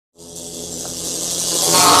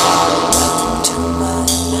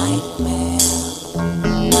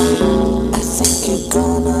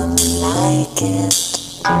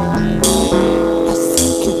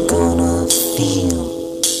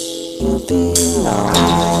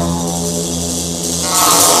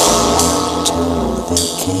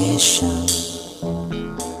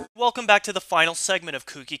Welcome back to the final segment of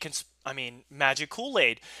Magic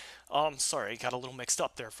Kool-Aid. Sorry, got a little mixed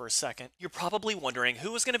up there for a second. You're probably wondering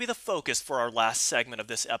who is going to be the focus for our last segment of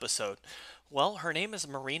this episode. Well, her name is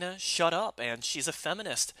Marina Shutup, and she's a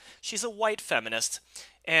feminist. She's a white feminist.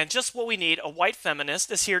 And just what we need, a white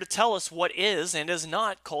feminist is here to tell us what is and is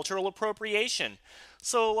not cultural appropriation.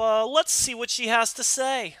 So let's see what she has to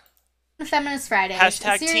say. Feminist Fridays,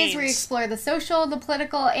 Hashtag a series teens. where we explore the social, the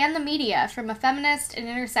political, and the media from a feminist and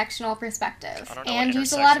intersectional perspective, and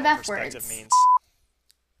use a lot of F words. Means.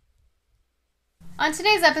 On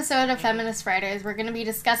today's episode of Feminist Fridays, we're going to be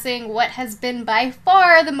discussing what has been by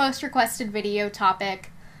far the most requested video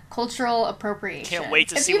topic, cultural appropriation. Can't wait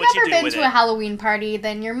to see what you do with it. If you've ever been to a Halloween party,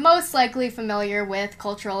 then you're most likely familiar with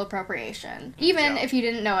cultural appropriation, even if you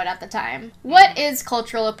didn't know it at the time. What is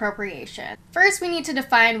cultural appropriation? First, we need to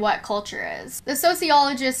define what culture is. The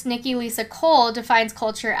sociologist Nikki Lisa Cole defines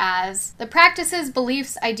culture as the practices,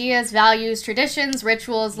 beliefs, ideas, values, traditions,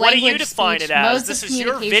 rituals, language, speech, modes of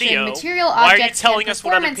communication, material objects, and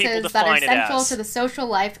performances that are central to the social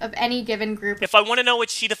life of any given group. If I want to know what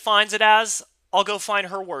she defines it as, I'll go find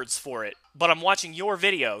her words for it. But I'm watching your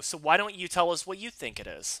video, so why don't you tell us what you think it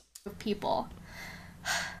is? People.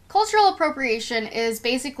 Cultural appropriation is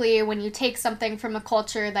basically when you take something from a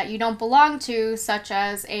culture that you don't belong to, such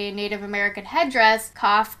as a Native American headdress,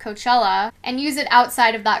 Coachella, and use it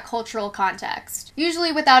outside of that cultural context,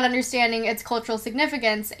 usually without understanding its cultural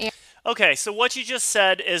significance. Okay, so what you just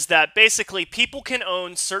said is that basically people can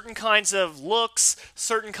own certain kinds of looks,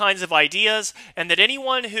 certain kinds of ideas, and that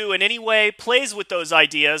anyone who in any way plays with those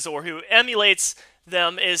ideas or who emulates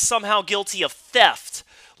them is somehow guilty of theft.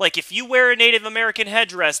 Like if you wear a Native American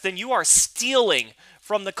headdress, then you are stealing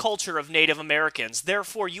from the culture of Native Americans.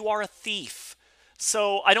 Therefore, you are a thief.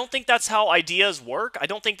 So I don't think that's how ideas work. I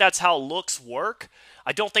don't think that's how looks work.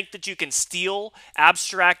 I don't think that you can steal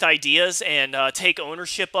abstract ideas and take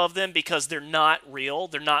ownership of them because they're not real,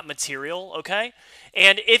 they're not material, okay?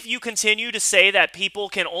 And if you continue to say that people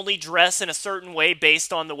can only dress in a certain way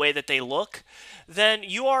based on the way that they look, then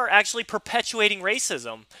you are actually perpetuating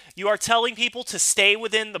racism. You are telling people to stay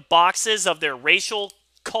within the boxes of their racial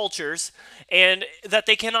cultures and that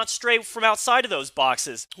they cannot stray from outside of those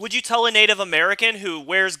boxes. Would you tell a Native American who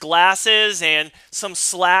wears glasses and some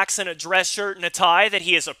slacks and a dress shirt and a tie that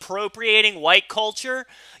he is appropriating white culture?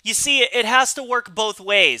 You see, it has to work both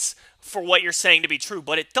ways for what you're saying to be true,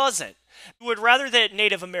 but it doesn't. You would rather that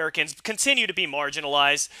Native Americans continue to be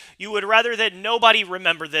marginalized. You would rather that nobody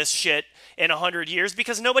remember this shit in 100 years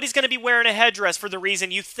because nobody's going to be wearing a headdress for the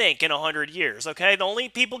reason you think in 100 years, okay? The only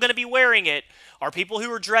people going to be wearing it are people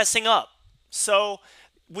who are dressing up. So,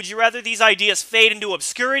 would you rather these ideas fade into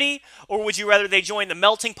obscurity or would you rather they join the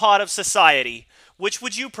melting pot of society? Which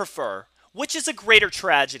would you prefer? Which is a greater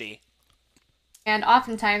tragedy? And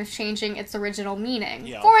oftentimes changing its original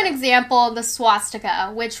meaning. For an example, the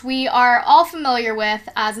swastika, which we are all familiar with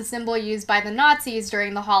as a symbol used by the Nazis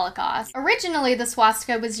during the Holocaust. Originally, the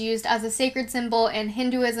swastika was used as a sacred symbol in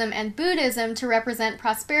Hinduism and Buddhism to represent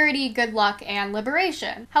prosperity, good luck, and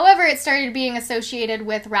liberation. However, it started being associated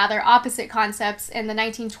with rather opposite concepts in the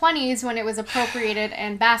 1920s when it was appropriated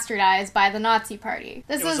and bastardized by the Nazi Party.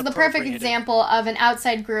 This is the perfect example of an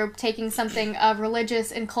outside group taking something of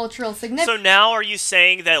religious and cultural significance. So now are you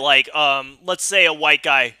saying that, like, let's say a white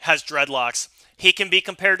guy has dreadlocks, he can be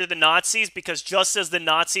compared to the Nazis because just as the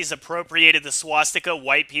Nazis appropriated the swastika,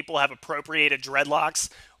 white people have appropriated dreadlocks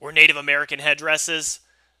or Native American headdresses?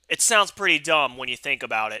 It sounds pretty dumb when you think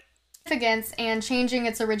about it. And changing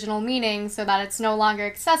its original meaning so that it's no longer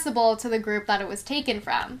accessible to the group that it was taken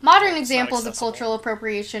from. Modern examples of cultural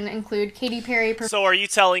appropriation include Katy Perry. So are you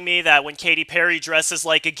telling me that when Katy Perry dresses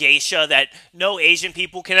like a geisha that no Asian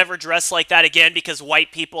people can ever dress like that again because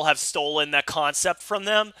white people have stolen that concept from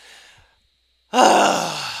them?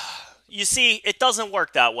 You see, it doesn't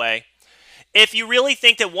work that way. If you really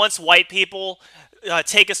think that once white people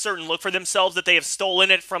take a certain look for themselves, that they have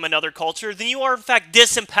stolen it from another culture, then you are in fact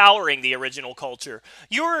disempowering the original culture.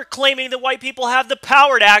 You're claiming that white people have the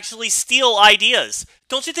power to actually steal ideas.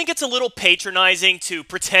 Don't you think it's a little patronizing to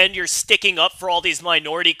pretend you're sticking up for all these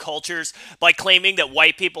minority cultures by claiming that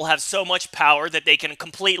white people have so much power that they can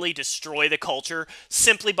completely destroy the culture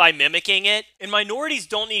simply by mimicking it? And minorities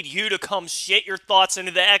don't need you to come shit your thoughts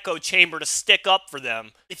into the echo chamber to stick up for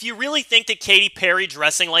them. If you really think that Katy Perry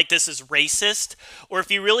dressing like this is racist, or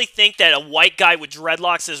if you really think that a white guy with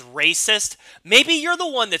dreadlocks is racist, maybe you're the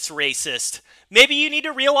one that's racist. Maybe you need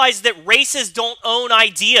to realize that races don't own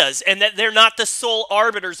ideas and that they're not the sole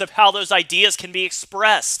arbiters of how those ideas can be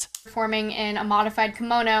expressed. performing in a modified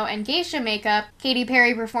kimono and geisha makeup, Katy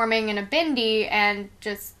Perry performing in a bindi, and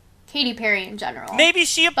just Katy Perry in general. Maybe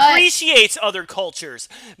she appreciates other cultures.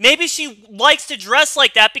 Maybe she likes to dress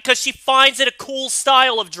like that because she finds it a cool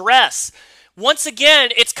style of dress. Once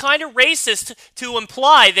again, it's kind of racist to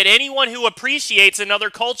imply that anyone who appreciates another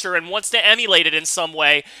culture and wants to emulate it in some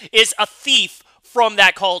way is a thief from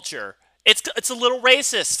that culture. It's a little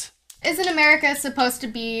racist. Isn't America supposed to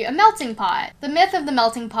be a melting pot? The myth of the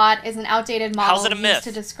melting pot is an outdated model used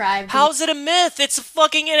to describe... How's it a myth? It's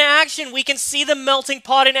fucking in action. We can see the melting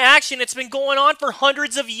pot in action. It's been going on for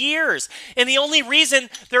hundreds of years. And the only reason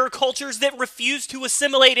there are cultures that refuse to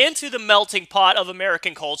assimilate into the melting pot of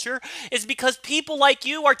American culture is because people like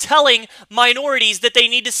you are telling minorities that they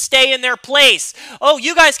need to stay in their place. Oh,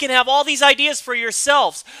 you guys can have all these ideas for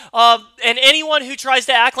yourselves. And anyone who tries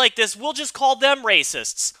to act like this, we'll just call them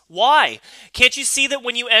racists. Why? Can't you see that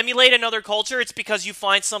when you emulate another culture, it's because you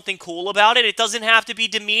find something cool about it? It doesn't have to be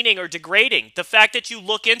demeaning or degrading. The fact that you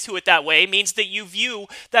look into it that way means that you view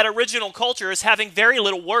that original culture as having very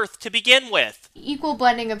little worth to begin with. Equal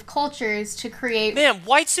blending of cultures to create... Man,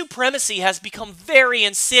 white supremacy has become very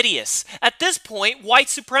insidious. At this point, white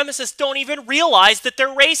supremacists don't even realize that they're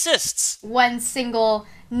racists. One single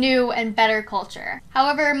new and better culture.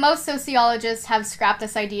 However, most sociologists have scrapped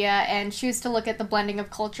this idea and choose to look at the blending of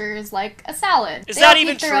cultures like a salad. Is that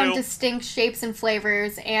even true? They all keep their own distinct shapes and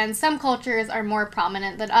flavors, and some cultures are more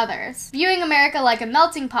prominent than others. Viewing America like a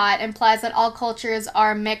melting pot implies that all cultures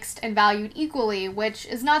are mixed and valued equally, which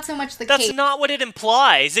is not so much the case. That's not what it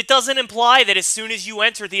implies. It doesn't imply that as soon as you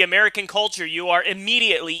enter the American culture, you are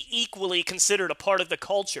immediately equally considered a part of the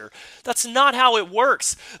culture. That's not how it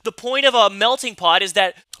works. The point of a melting pot is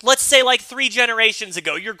that, let's say like 3 generations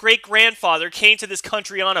ago, your great-grandfather came to this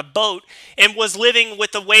country on a boat and was living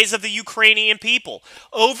with the ways of the Ukrainian people.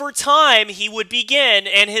 Over time, he would begin,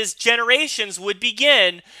 and his generations would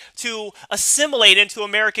begin to assimilate into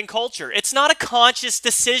American culture. It's not a conscious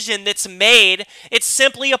decision that's made. It's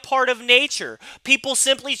simply a part of nature. People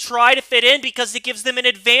simply try to fit in because it gives them an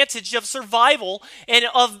advantage of survival and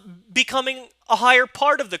of becoming a higher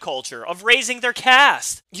part of the culture, of raising their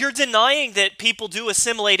caste. You're denying that people do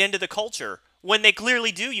assimilate into the culture. When they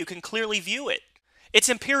clearly do, you can clearly view it. It's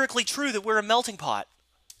empirically true that we're a melting pot.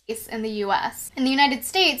 In the US. In the United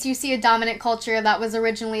States, you see a dominant culture that was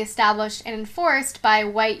originally established and enforced by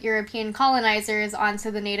white European colonizers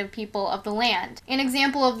onto the native people of the land. An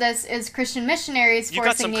example of this is Christian missionaries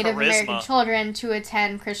forcing Native American children to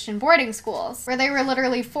attend Christian boarding schools, where they were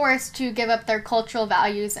literally forced to give up their cultural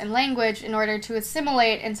values and language in order to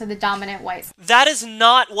assimilate into the dominant white. That is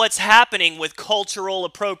not what's happening with cultural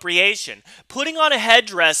appropriation. Putting on a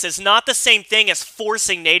headdress is not the same thing as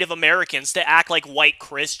forcing Native Americans to act like white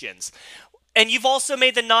Christians. And you've also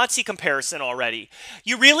made the Nazi comparison already.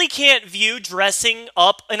 You really can't view dressing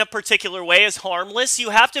up in a particular way as harmless. You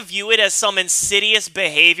have to view it as some insidious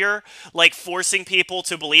behavior, like forcing people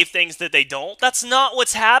to believe things that they don't. That's not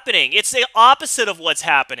what's happening. It's the opposite of what's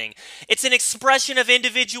happening. It's an expression of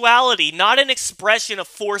individuality, not an expression of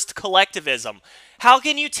forced collectivism. How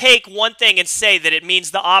can you take one thing and say that it means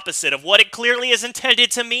the opposite of what it clearly is intended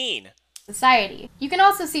to mean? Society. You can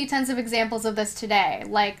also see tons of examples of this today,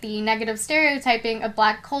 like the negative stereotyping of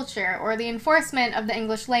black culture or the enforcement of the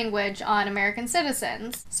English language on American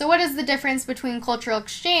citizens. So what is the difference between cultural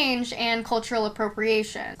exchange and cultural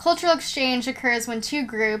appropriation? Cultural exchange occurs when two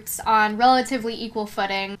groups, on relatively equal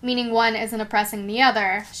footing, meaning one isn't oppressing the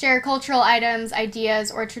other, share cultural items, ideas,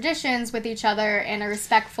 or traditions with each other in a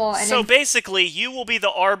respectful and... So basically, you will be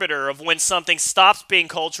the arbiter of when something stops being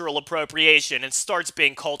cultural appropriation and starts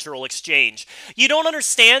being cultural exchange. You don't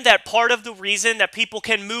understand that part of the reason that people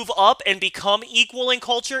can move up and become equal in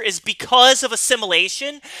culture is because of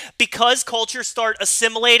assimilation, because cultures start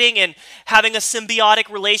assimilating and having a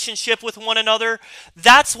symbiotic relationship with one another.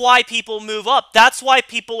 That's why people move up. That's why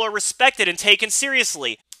people are respected and taken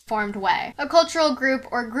seriously. Formed way. A cultural group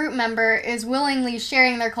or group member is willingly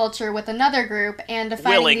sharing their culture with another group and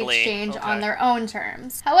defining the exchange on their own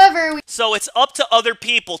terms. However, so it's up to other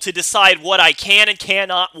people to decide what I can and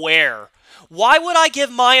cannot wear. Why would I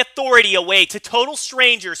give my authority away to total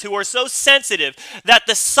strangers who are so sensitive that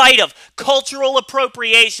the sight of cultural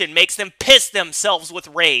appropriation makes them piss themselves with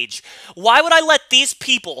rage? Why would I let these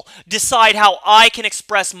people decide how I can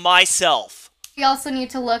express myself? We also need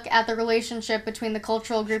to look at the relationship between the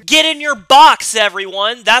cultural group. Get in your box,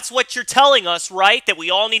 everyone. That's what you're telling us, right? That we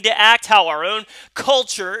all need to act how our own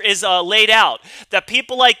culture is laid out. That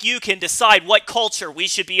people like you can decide what culture we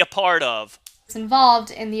should be a part of.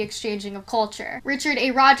 involved in the exchanging of culture. Richard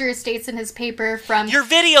A. Rogers states in his paper from... Your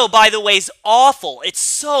video, by the way, is awful. It's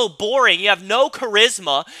so boring. You have no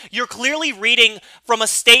charisma. You're clearly reading from a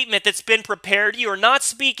statement that's been prepared. You are not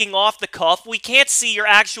speaking off the cuff. We can't see your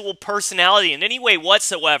actual personality in any way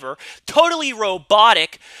whatsoever. Totally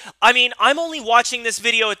robotic. I mean, I'm only watching this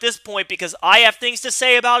video at this point because I have things to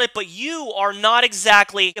say about it, but you are not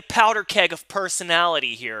exactly a powder keg of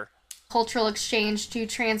personality here. Cultural exchange to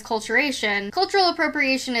transculturation, cultural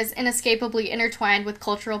appropriation is inescapably intertwined with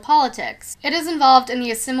cultural politics. It is involved in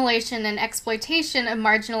the assimilation and exploitation of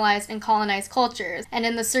marginalized and colonized cultures, and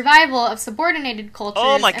in the survival of subordinated cultures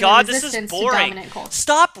oh my and God, the this resistance is to boring. dominant culture.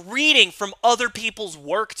 Stop reading from other people's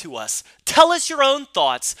work to us. Tell us your own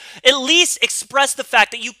thoughts. At least express the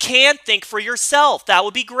fact that you can think for yourself. That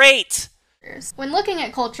would be great. When looking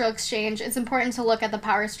at cultural exchange, it's important to look at the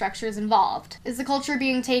power structures involved. Is the culture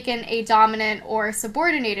being taken a dominant or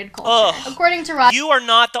subordinated culture? According to Rogers, you are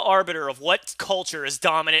not the arbiter of what culture is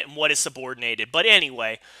dominant and what is subordinated. But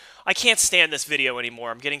anyway, I can't stand this video anymore.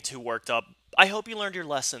 I'm getting too worked up. I hope you learned your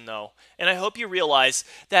lesson, though. And I hope you realize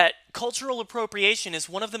that cultural appropriation is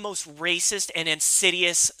one of the most racist and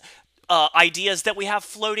insidious ideas that we have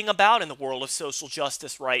floating about in the world of social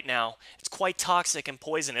justice right now. It's quite toxic and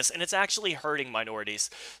poisonous, and it's actually hurting minorities.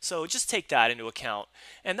 So just take that into account.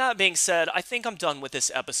 And that being said, I think I'm done with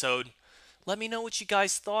this episode. Let me know what you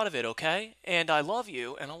guys thought of it, okay? And I love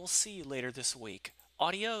you, and I will see you later this week.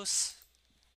 Adios.